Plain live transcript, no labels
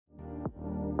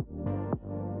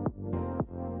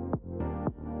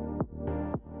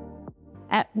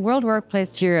At World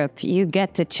Workplace Europe, you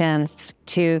get the chance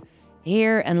to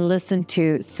hear and listen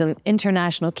to some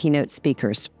international keynote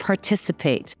speakers,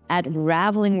 participate at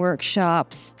Raveling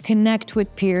workshops, connect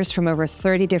with peers from over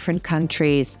 30 different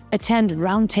countries, attend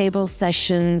roundtable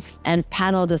sessions and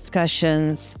panel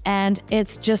discussions. And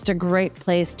it's just a great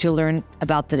place to learn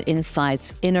about the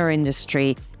insights in our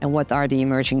industry and what are the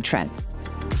emerging trends.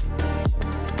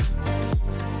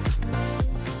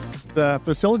 The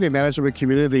facility management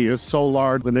community is so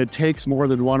large and it takes more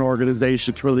than one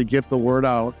organization to really get the word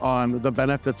out on the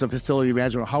benefits of facility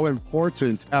management, how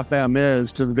important FM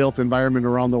is to the built environment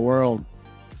around the world.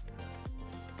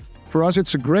 For us,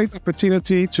 it's a great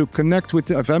opportunity to connect with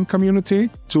the FM community,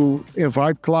 to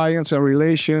invite clients and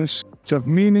relations, to have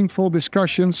meaningful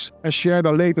discussions and share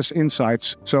the latest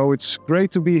insights. So it's great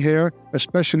to be here,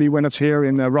 especially when it's here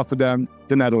in Rotterdam,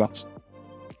 the Netherlands.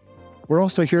 We're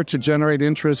also here to generate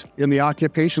interest in the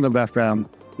occupation of FM.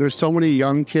 There's so many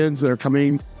young kids that are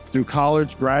coming through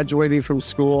college, graduating from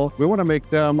school. We want to make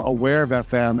them aware of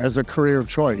FM as a career of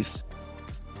choice.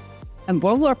 And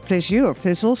World Workplace Europe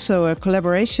is also a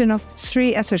collaboration of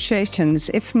 3 associations,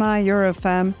 IFMA,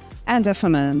 Eurofem and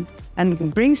FMN,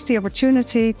 and brings the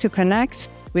opportunity to connect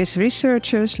with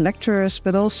researchers, lecturers,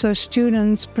 but also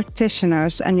students,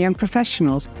 practitioners and young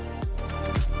professionals.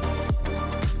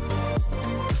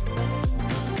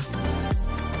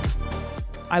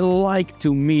 I like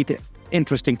to meet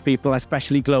interesting people,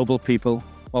 especially global people.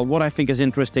 Well, what I think is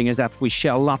interesting is that we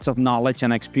share lots of knowledge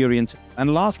and experience.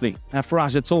 And lastly, for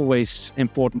us, it's always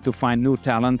important to find new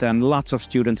talent, and lots of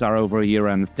students are over here,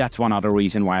 and that's one other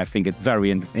reason why I think it's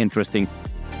very interesting.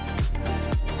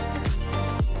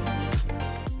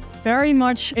 Very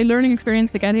much a learning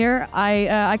experience to get here.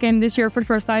 I came this year for the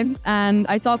first time and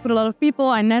I talked with a lot of people.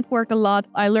 I networked a lot.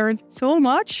 I learned so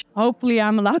much. Hopefully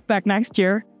I'm allowed back next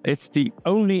year. It's the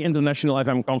only international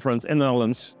FM conference in the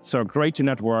Netherlands, so great to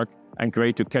network and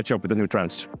great to catch up with the new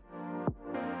trends.